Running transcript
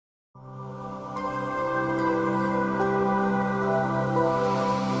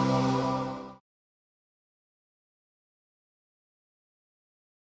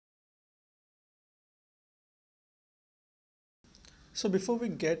So before we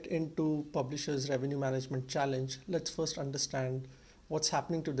get into publishers' revenue management challenge, let's first understand what's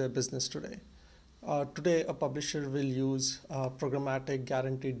happening to their business today. Today, a publisher will use programmatic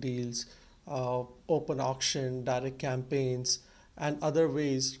guaranteed deals, open auction, direct campaigns, and other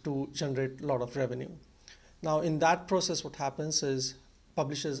ways to generate a lot of revenue. Now, in that process, what happens is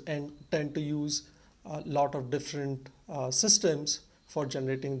publishers tend to use a lot of different systems for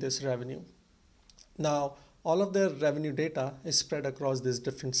generating this revenue. Now, all of their revenue data is spread across these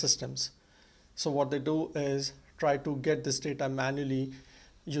different systems. So what they do is try to get this data manually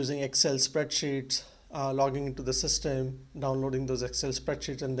using Excel spreadsheets, logging into the system, downloading those Excel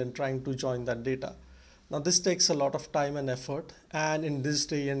spreadsheets, and then trying to join that data. Now, this takes a lot of time and effort, and in this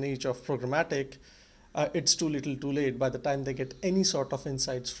day and age of programmatic, it's too little too late by the time they get any sort of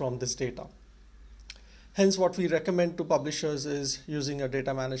insights from this data. Hence, what we recommend to publishers is using a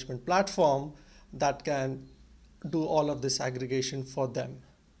data management platform that can do all of this aggregation for them.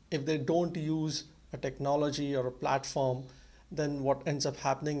 If they don't use a technology or a platform, then what ends up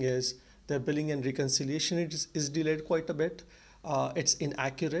happening is their billing and reconciliation is delayed quite a bit. It's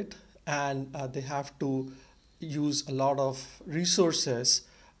inaccurate, and they have to use a lot of resources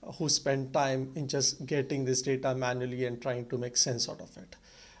who spend time in just getting this data manually and trying to make sense out of it.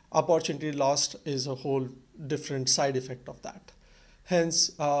 Opportunity lost is a whole different side effect of that.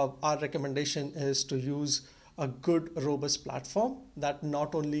 Hence, our recommendation is to use a good, robust platform that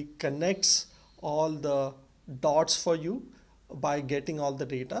not only connects all the dots for you by getting all the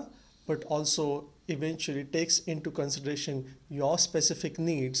data, but also eventually takes into consideration your specific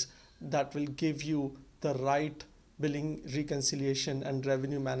needs that will give you the right billing, reconciliation, and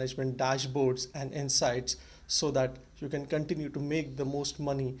revenue management dashboards and insights so that you can continue to make the most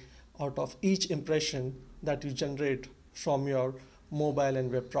money out of each impression that you generate from your mobile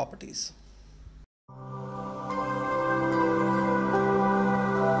and web properties.